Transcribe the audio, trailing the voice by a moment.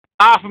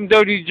I'm from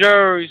Dirty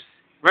Jerz,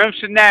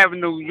 REMSEN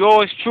Avenue.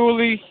 Yours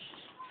truly,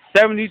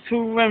 72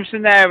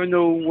 REMSEN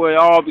Avenue, where it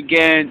all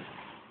began.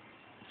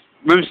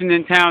 REMSEN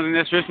in town, and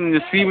that's REMSEN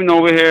and Steven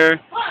over here.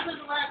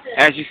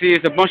 As you see,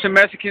 it's a bunch of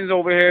Mexicans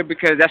over here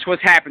because that's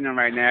what's happening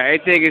right now.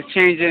 Everything is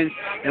changing.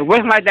 It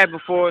wasn't like that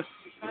before.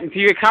 And to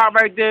your cop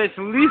right there, it's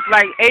at least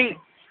like 8,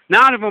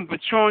 9 of them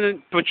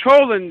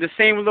patrolling the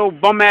same little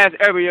bum-ass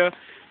area.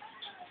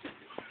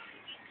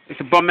 It's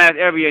a bum-ass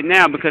area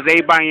now because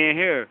everybody in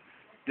here.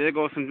 There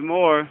goes some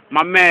more.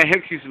 My man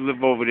Hicks used to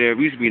live over there.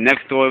 We used to be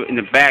next door in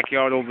the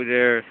backyard over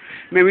there.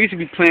 Man, we used to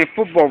be playing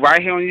football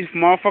right here on these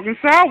motherfucking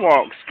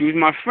sidewalks. Excuse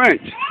my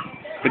French.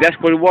 But that's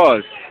what it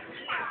was.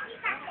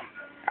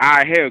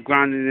 Out here,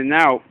 grinding it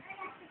out.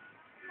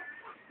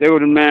 There go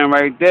the man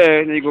right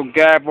there. Then you go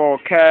gab all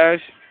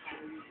cash.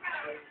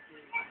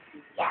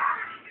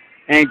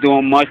 Ain't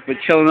doing much but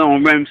chilling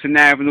on REMSEN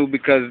Avenue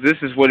because this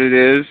is what it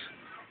is.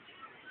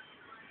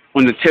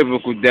 On the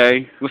typical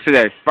day. What's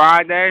today?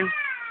 Friday?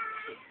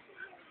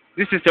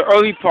 This is the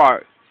early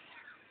part.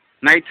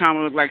 Nighttime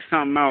will look like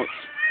something else.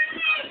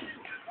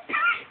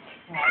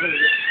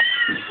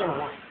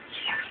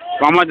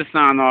 But I'm about to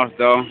sign off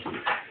though.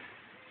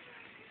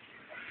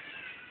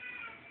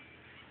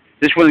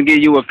 Just want to give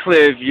you a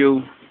clear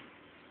view.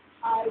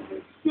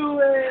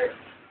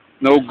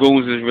 No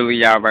goons is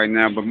really out right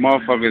now, but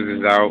motherfuckers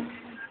is out.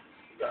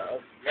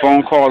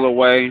 Phone call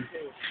away.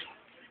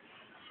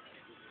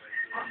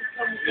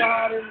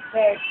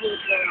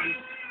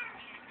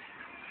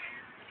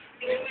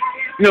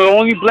 You know, the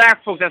only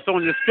black folks that's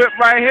on the strip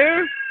right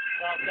here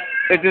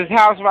is this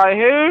house right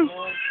here.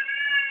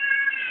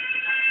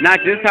 Not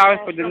this house,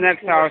 but the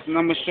next house, and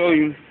I'm going to show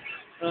you.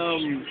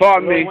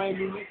 Pardon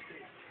me.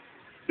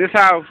 This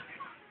house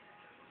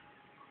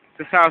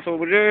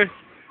over there,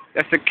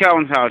 that's the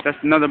Kelton's house. That's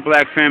another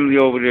black family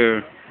over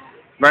there.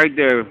 Right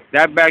there.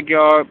 That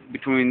backyard,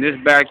 between this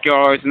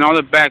backyard and all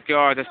the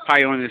backyards that's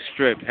probably on this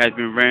strip, has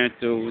been ran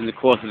through in the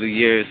course of the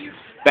years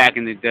back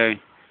in the day.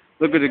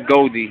 Look at the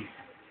Goldie.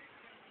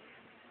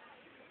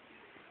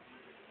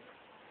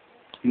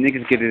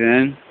 Niggas get it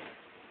in.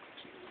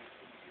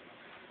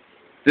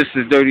 This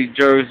is Dirty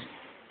Jerz,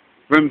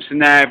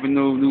 REMSEN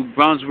Avenue, New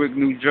Brunswick,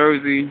 New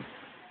Jersey.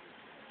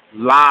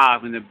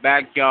 Live in the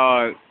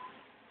backyard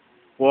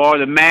where all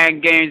the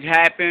Madden games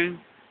happen,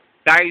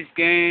 dice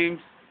games,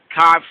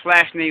 cops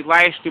flashing their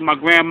lights through my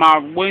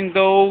grandma's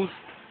windows,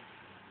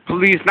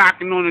 police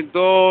knocking on the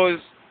doors,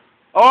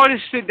 all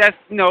this shit that's,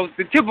 you know,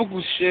 the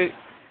typical shit.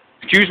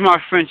 Excuse my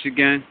French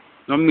again.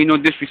 Don't mean no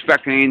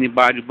disrespect to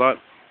anybody, but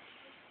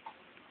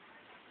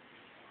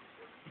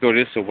throw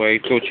this away,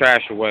 throw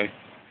trash away.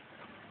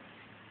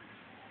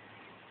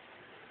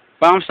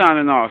 But I'm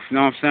signing off, you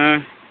know what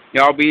I'm saying?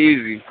 Y'all be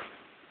easy.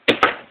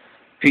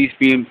 Peace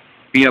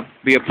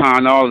be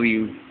upon all of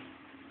you.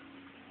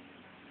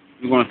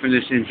 We're going to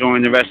finish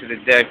enjoying the rest of the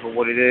day for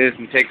what it is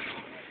and take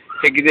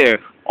it there.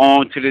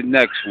 On to the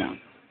next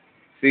one.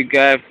 See,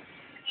 guys,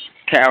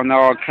 counting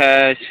all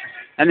cash.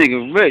 That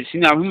nigga rich. You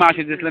know, he might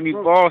have just let me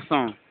borrow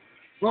some.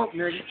 Broke,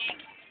 nigga.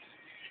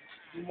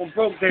 I'm on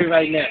broke day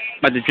right now.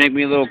 About to drink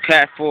me a little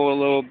cat for a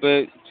little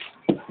bit.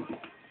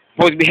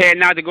 Supposed to be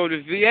heading out to go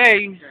to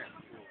VA.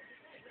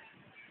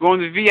 Going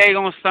to VA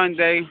on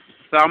Sunday.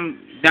 So I'm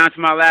down to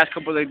my last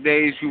couple of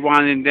days. We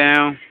winding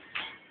down.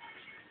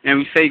 And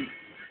we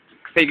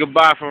say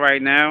goodbye for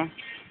right now.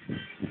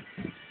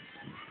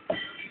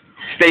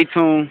 Stay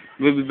tuned.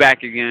 We'll be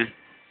back again.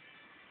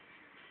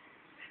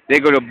 They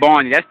go to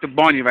Barney. That's the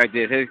Barney right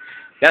there.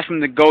 That's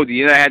from the Goldie.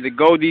 You know, I had the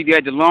Goldie. They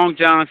had the Long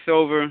John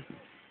Silver.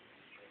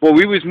 Well,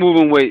 we was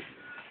moving with.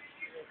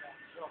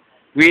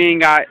 We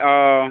ain't got.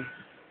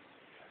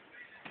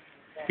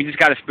 We just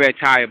got a spare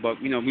tire,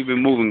 but you know we've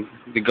been moving.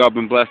 The God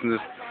been blessing us.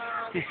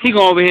 He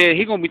going over here.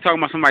 He gonna be talking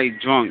about somebody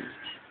drunk.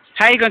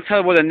 How you gonna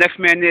tell what the next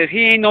man is?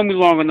 He ain't know me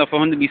long enough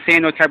for him to be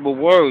saying no type of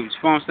words.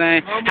 You know what I'm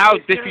saying? How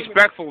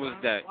disrespectful was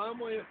that?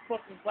 I'm on your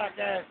fucking black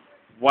ass.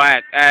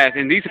 Whack ass.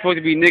 And these supposed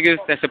to be niggas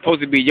that's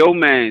supposed to be your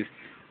mans.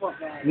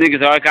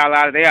 Niggas already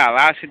got they got a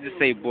lot of shit to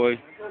say, boy.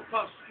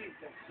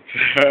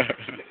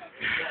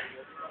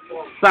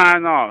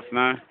 Sign off,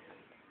 man.